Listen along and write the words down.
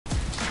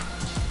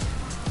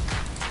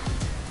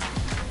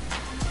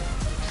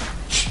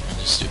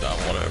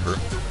Whatever.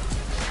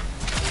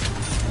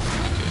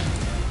 Okay.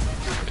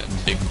 Got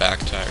big back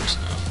tires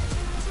now.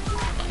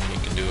 Nothing you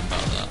can do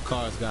about that.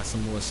 Car's got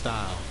some more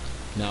style.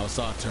 Now it's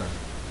our turn.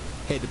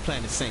 Head to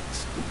Planet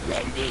Saints.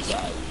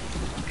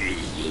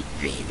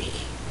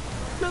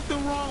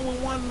 Nothing wrong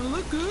with wanting to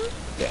look good.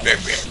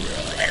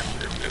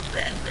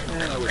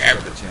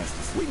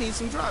 We need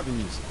some driving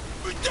music.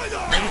 Would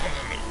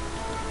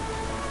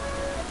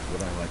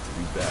I like to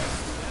be back?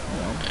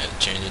 And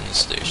changing the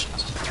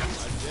stations.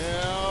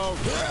 Yeah.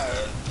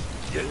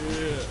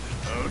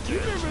 Okay.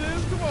 Remember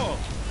this? Come on.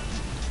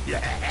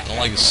 I don't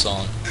like this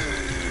song.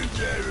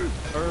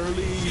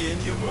 Early in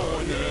the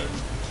morning,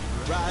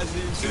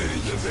 rising to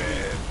the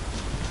bed.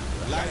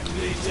 Like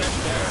me just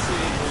that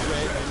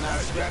cigarette and I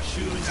strap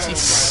shoes on my feet.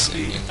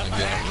 Singing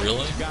again,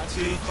 really? Got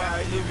to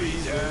find the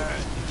reason,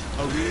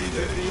 a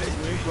reason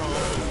is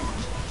wrong.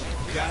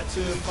 Got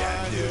to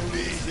find a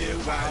reason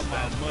why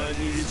my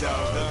money's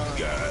all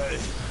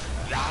gone.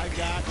 I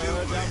got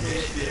other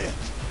mission,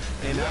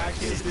 and I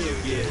can still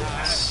get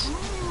high.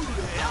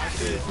 I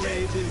could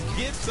play this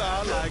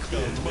guitar like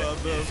a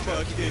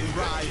motherfucking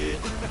riot.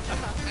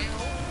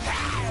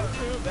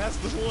 That's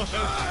the one.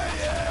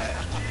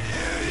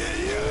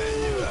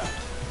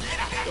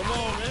 Come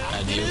on, man.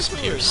 Adios,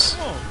 Pierce.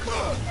 Come on.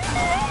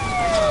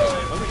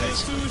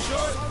 It's too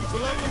short.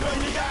 Below the one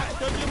you got.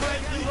 Cause you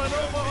might be run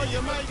over or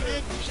you might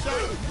get shot.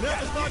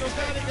 Never start a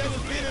panic and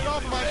just beat it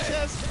off my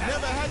chest.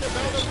 Never had to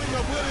battle with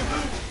my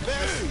bulletproof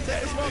vest.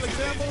 Take a small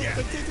example.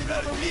 Continue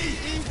never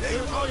eat.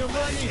 All your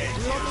money. You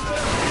know the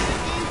best.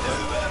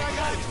 Everywhere I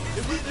got it.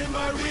 It's within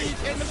my reach.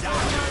 And the flow of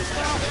my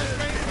style is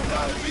straight from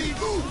the beat.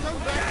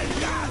 Come back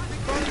to you.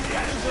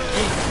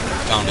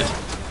 Found it.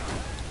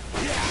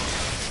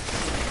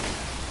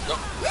 No.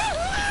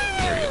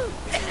 There you go.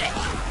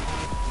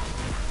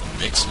 The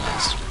mix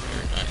master.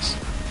 Very nice.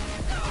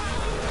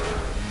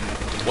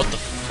 What the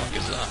fuck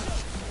is that?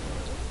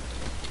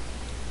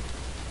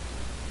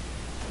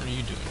 What are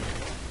you doing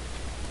here?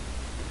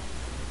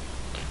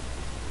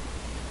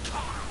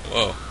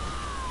 Whoa.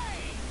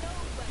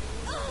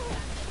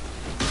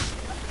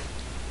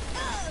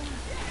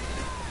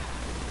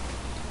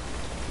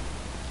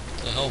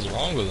 What the hell's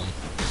wrong with him?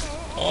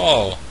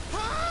 Oh!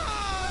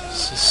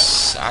 He's just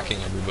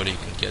sacking everybody he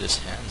can get his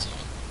hands on.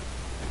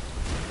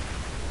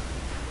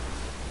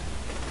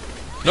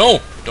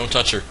 No! Don't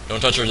touch her.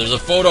 Don't touch her. There's a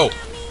photo.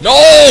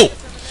 No!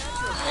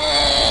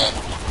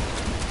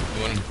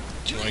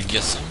 Do you want to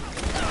get some?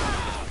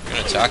 You're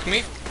gonna attack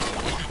me?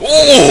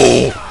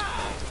 Oh!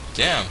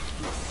 Damn.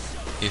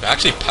 He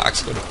actually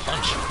packs go to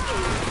punch.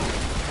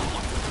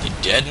 You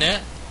dead,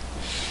 Nat?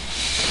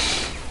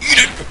 Eat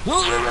it!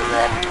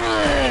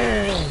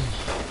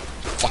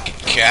 Fucking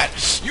cat.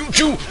 You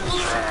too!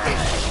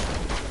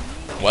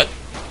 What?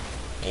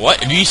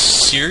 What? Are you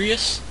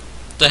serious?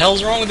 What the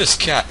hell's wrong with this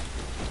cat?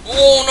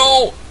 Oh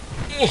no!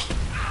 Oh.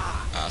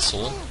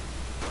 Asshole.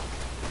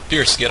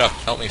 Pierce, get up.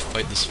 Help me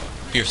fight this one.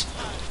 Pierce.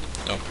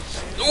 No.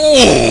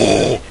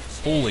 Oh!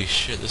 Holy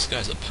shit, this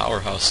guy's a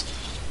powerhouse.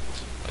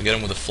 I'll get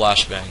him with a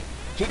flashbang.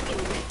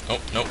 Oh,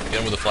 no, get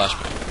him with a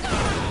flashbang.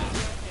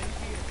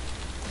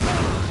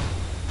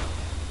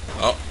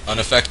 Oh,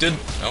 unaffected?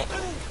 No.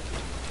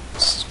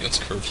 Let's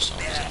curve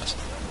stomp his ass.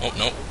 Oh,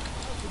 no.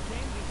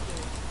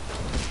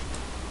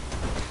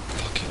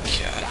 Fucking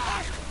cat.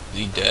 Is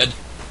he dead?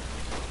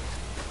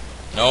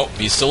 No,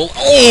 he's still...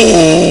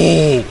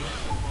 Oh!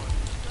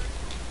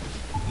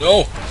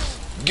 No!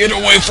 Get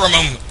away from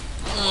him!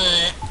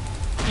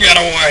 Get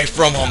away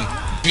from him!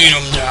 Beat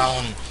him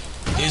down!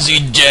 Is he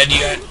dead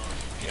yet?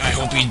 I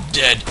hope he's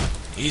dead.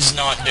 He's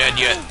not dead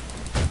yet.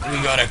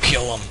 We gotta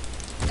kill him.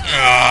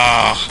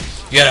 Ah!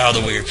 Get out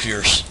of the way,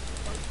 Pierce.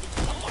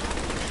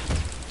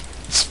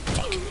 This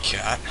fucking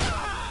cat.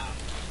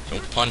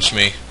 Don't punch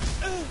me.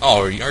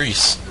 Oh, are you...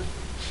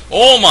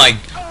 Oh my...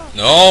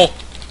 No!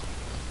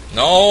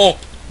 No!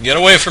 Get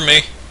away from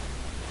me!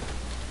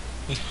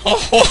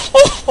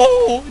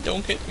 No!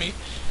 Don't hit me.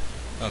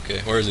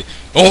 Okay, where is he?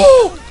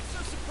 Oh!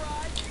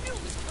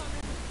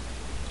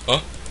 Huh?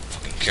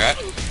 Fucking cat.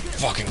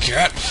 Fucking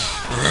cat.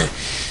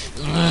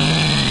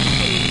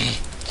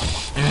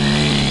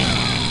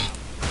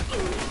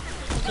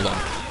 Hold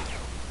on.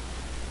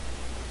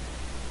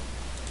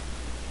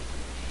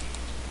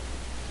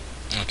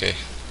 Okay.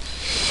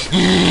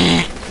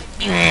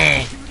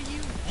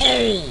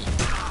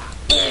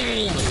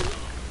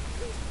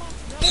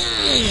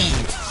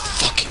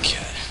 Fucking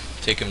cat.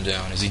 Take him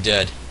down. Is he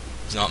dead?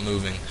 He's not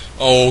moving.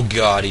 Oh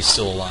god, he's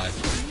still alive.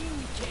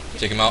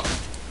 Take him out.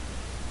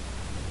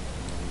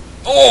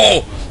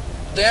 Oh!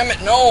 Damn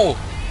it, no!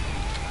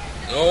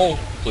 No,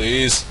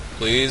 please,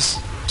 please.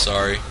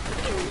 Sorry.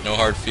 No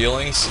hard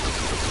feelings.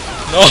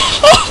 No!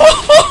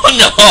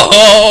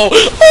 No!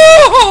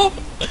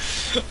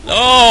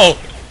 No!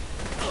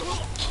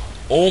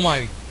 Oh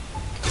my...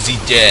 Is he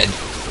dead?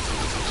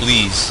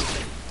 Please.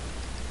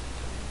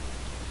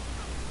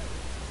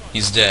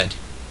 He's dead.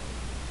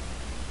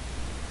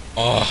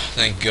 Oh,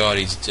 thank God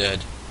he's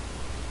dead.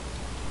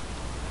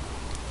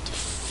 What the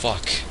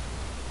fuck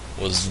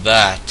was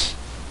that?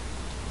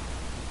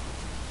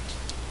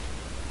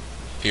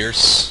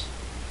 Pierce.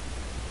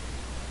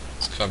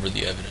 Let's cover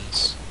the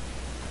evidence.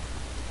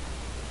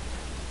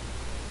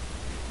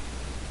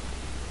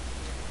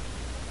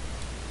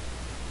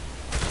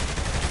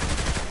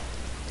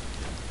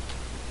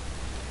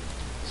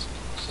 So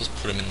let's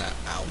put him in that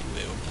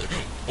alleyway over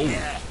there. Oh, what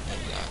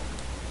was that?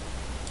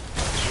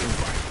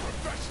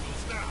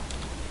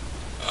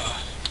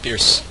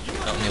 Pierce,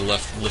 help me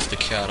lift the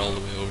cat all the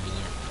way over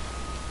there.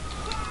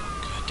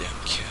 Goddamn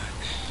cat.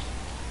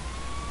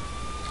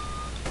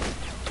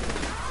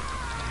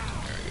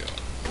 There we go.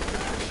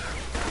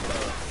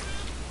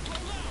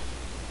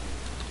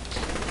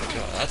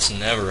 God, that's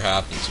never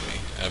happened to me,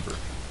 ever.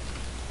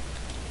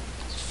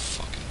 This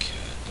fucking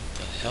cat. What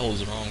the hell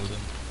is wrong with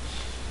him?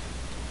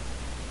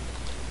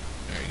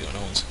 There you go,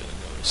 no one's gonna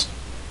notice him.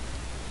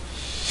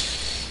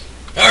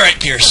 Alright,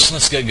 Pierce,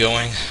 let's get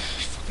going.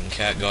 Fucking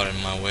cat got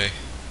in my way.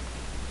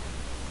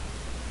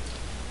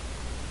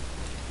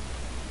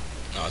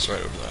 No, it's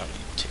right over there. I need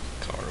to take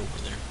a car over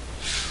there.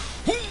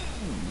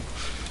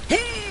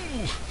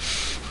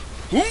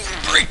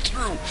 Break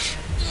through!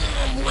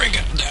 Break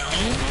it down!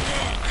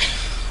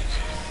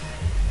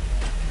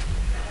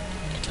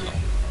 What the hell?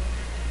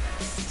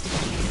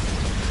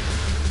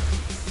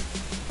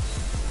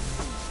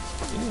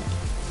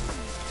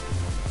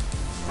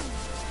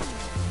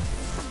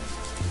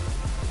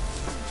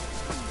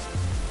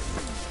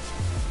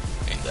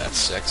 Ain't that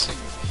sexy?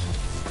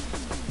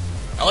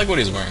 I like what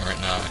he's wearing right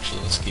now,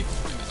 actually. Let's keep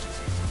him like that.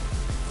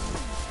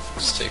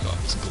 Let's take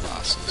off his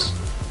glasses.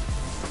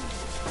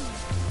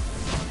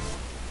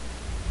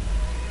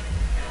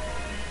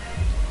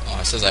 Oh,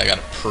 it says I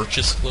gotta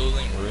purchase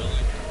clothing?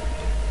 Really?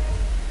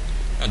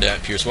 Oh, damn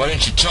it, Pierce. Why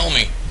didn't you tell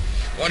me?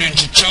 Why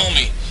didn't you tell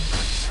me?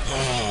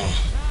 Oh,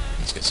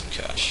 let's get some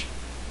cash.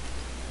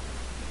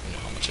 You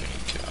know how much I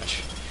need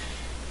cash.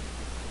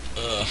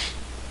 God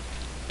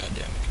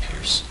damn it,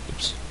 Pierce.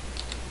 Oops.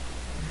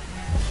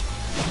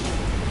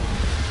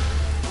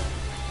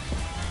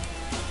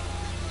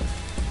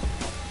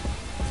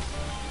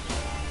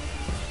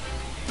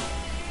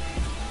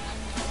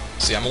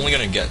 See, I'm only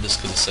gonna get this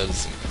because it says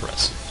it's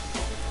impressive.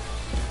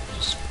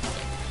 Just,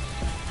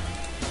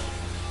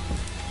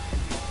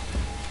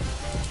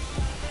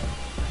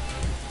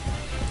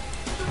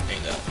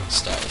 ain't that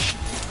stylish?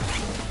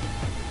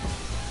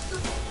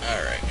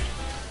 Alright.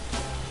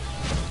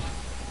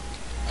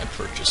 I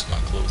purchased my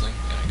clothing.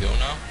 Can I go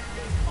now?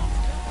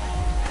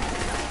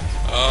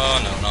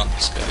 Oh, no, not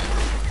this guy.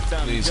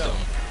 Please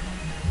don't.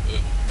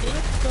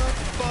 What the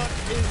fuck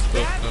is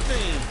that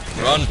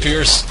thing? Run,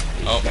 Pierce!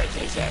 Oh.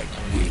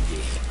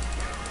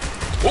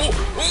 Oh!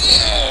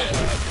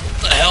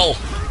 What the hell?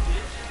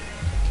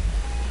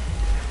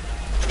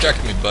 Protect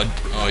me, bud.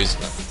 Oh, he's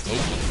not.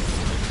 Oh.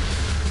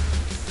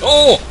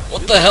 Oh!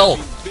 What the hell?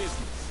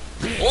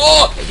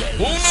 Oh!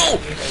 Oh no!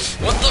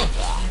 What the?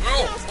 No!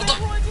 What the?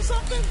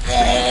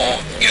 Oh!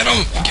 Get him!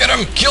 Get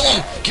him! Kill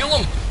him! Kill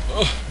him!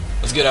 Oh.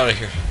 Let's get out of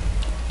here.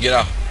 Get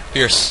out.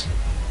 Pierce.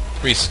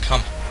 Reese,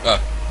 come.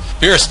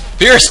 Pierce!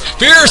 Pierce!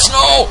 Pierce!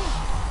 No!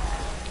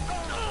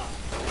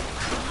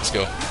 Let's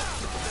go.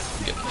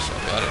 Get the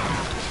fuck out of here.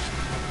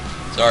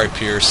 Sorry,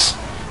 Pierce.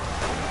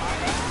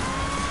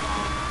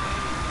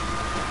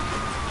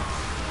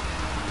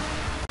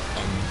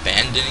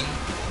 Abandoning?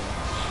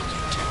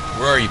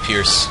 Where are you,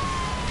 Pierce?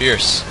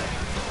 Pierce.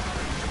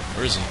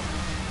 Where is he?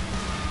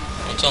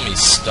 Don't tell me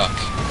he's stuck.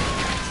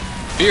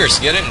 Pierce,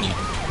 get in, you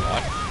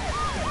what?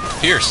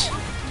 Pierce.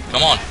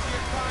 Come on.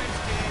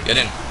 Get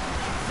in.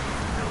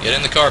 Get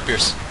in the car,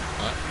 Pierce.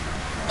 What?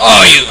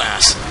 Oh, you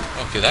ass!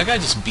 Okay, that guy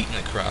just beating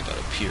the crap out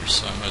of Pierce,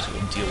 so I might as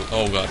well deal with...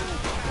 Oh, God.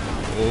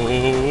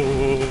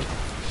 Oh!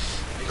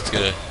 Let's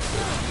get a...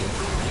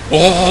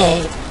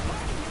 Oh!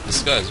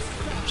 This guy's a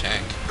freaking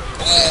tank.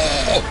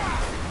 Oh!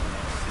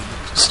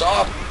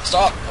 Stop!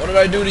 Stop! What did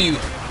I do to you?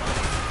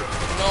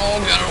 No,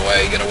 get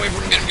away! Get away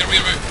from me! Get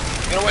away!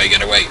 Get away!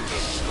 Get away!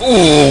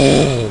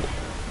 Oh!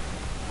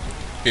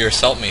 Pierce,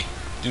 help me.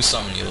 Do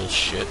something, you little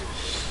shit.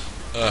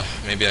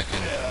 Maybe I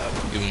can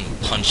give him a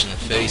punch in the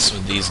face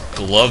with these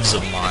gloves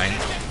of mine.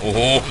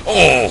 Oh!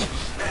 Oh!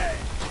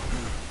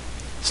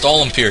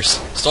 Stall him, Pierce.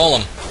 Stall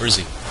him. Where is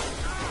he?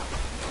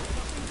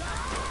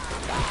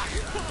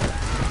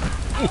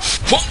 Ooh,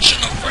 punch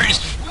in the face!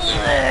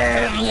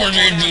 What do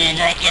you do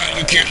about that?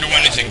 You can't do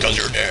anything because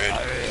you're dead.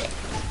 Okay,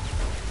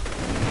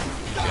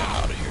 I'm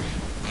out of here.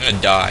 I'm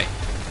gonna die.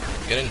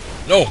 Get in.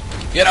 No!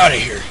 Get out of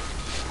here!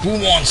 Who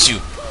wants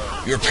you?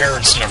 Your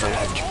parents never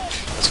loved you.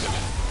 Let's go.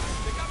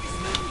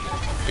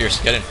 Pierce,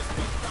 get in.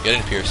 Get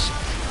in, Pierce.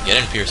 Get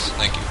in, Pierce.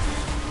 Thank you.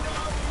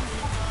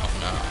 Oh,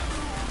 no.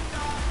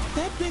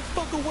 That big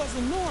fucker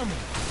wasn't normal.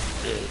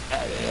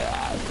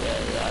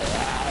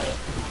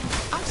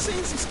 I've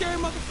seen some scary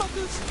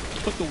motherfuckers,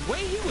 but the way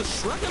he was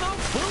shrugging off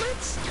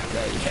bullets? I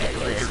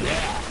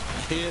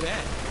hear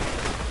that.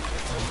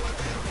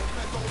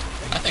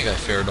 I think I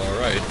fared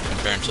alright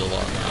compared to a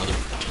lot of my other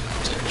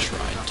times I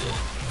tried to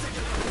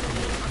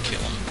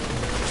kill him.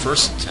 The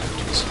first attempt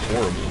was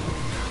horrible.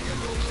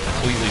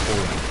 Completely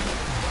horrible.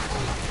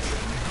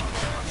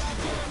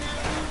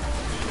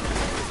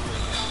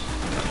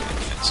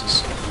 Fences.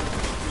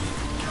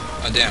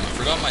 God damn, I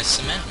forgot my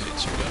cement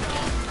mixer.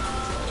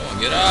 Oh,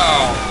 get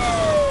out!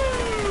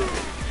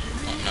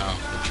 Oh no,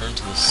 return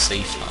to the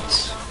safe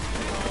house.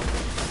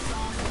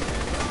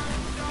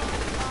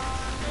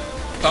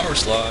 Power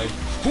slide.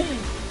 Boom.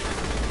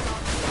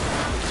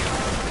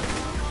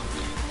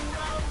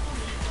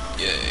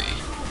 Yay.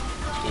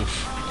 Oof.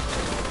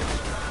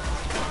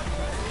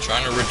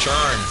 Trying to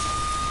return.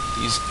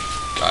 These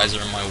guys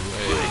are in my way.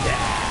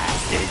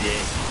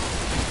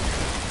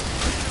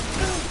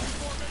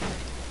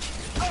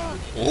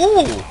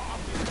 Ooh!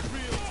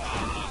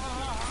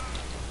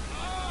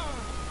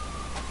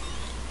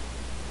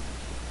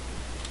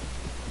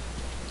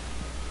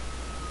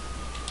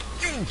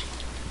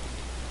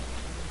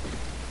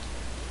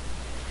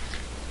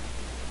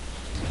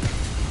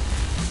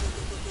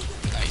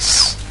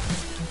 Nice.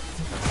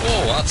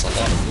 Whoa, that's a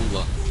lot of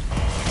moolah.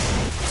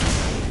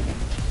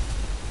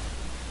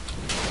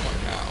 Come on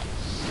now.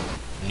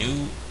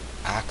 New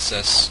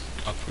access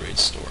upgrade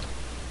store.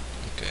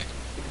 Okay.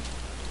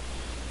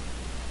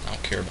 I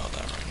don't care about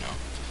that right now.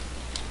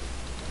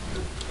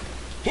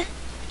 Whoop.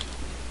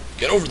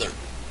 Get over there.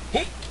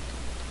 Whoop.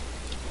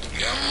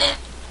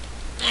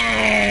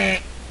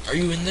 Are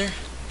you in there?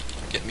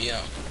 Get me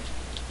out.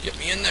 Get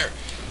me in there.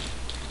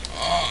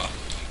 Oh,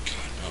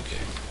 God.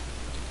 Okay.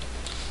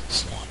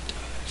 Swan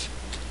dive.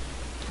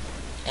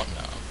 What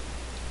now?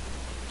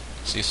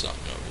 See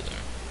something over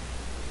there.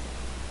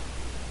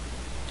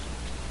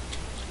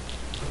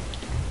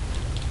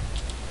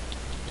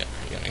 Yeah,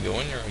 are you gonna go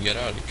in there or get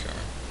out of the car?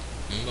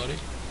 Buddy?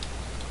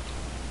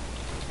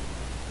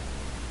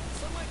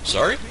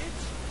 Sorry?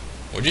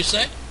 What'd you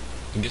say?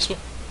 And guess what?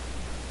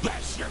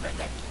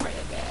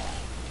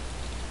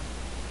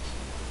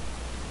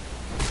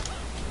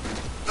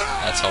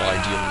 That's how I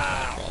deal with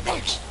my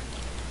problems.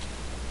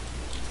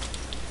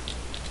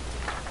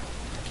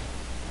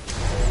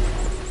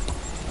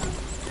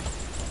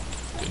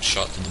 Good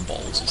shot to the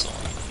balls is all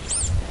I need.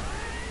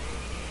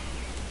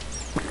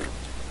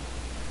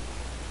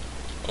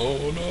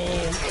 Oh no!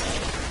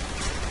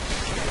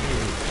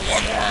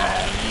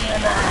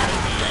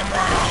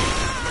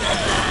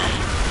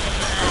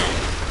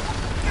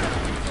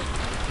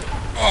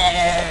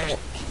 Oh,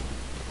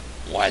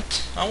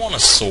 what? I want a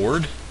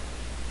sword.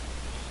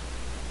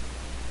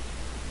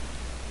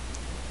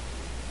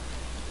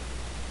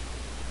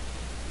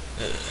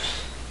 Ugh.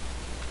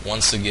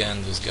 Once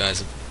again, those guys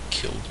have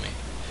killed me.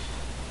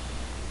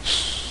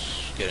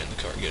 Get in the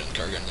car, get in the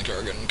car, get in the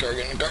car, get in the car,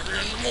 get in the car,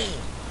 get in the car.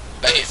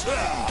 Bam!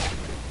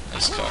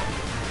 Nice car.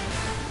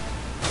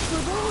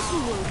 For those who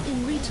work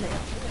in retail,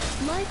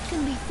 life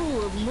can be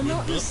full of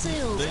monotonous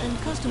sales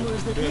and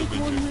customers that make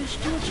one wish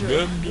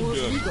torture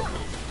was legal.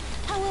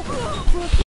 However, for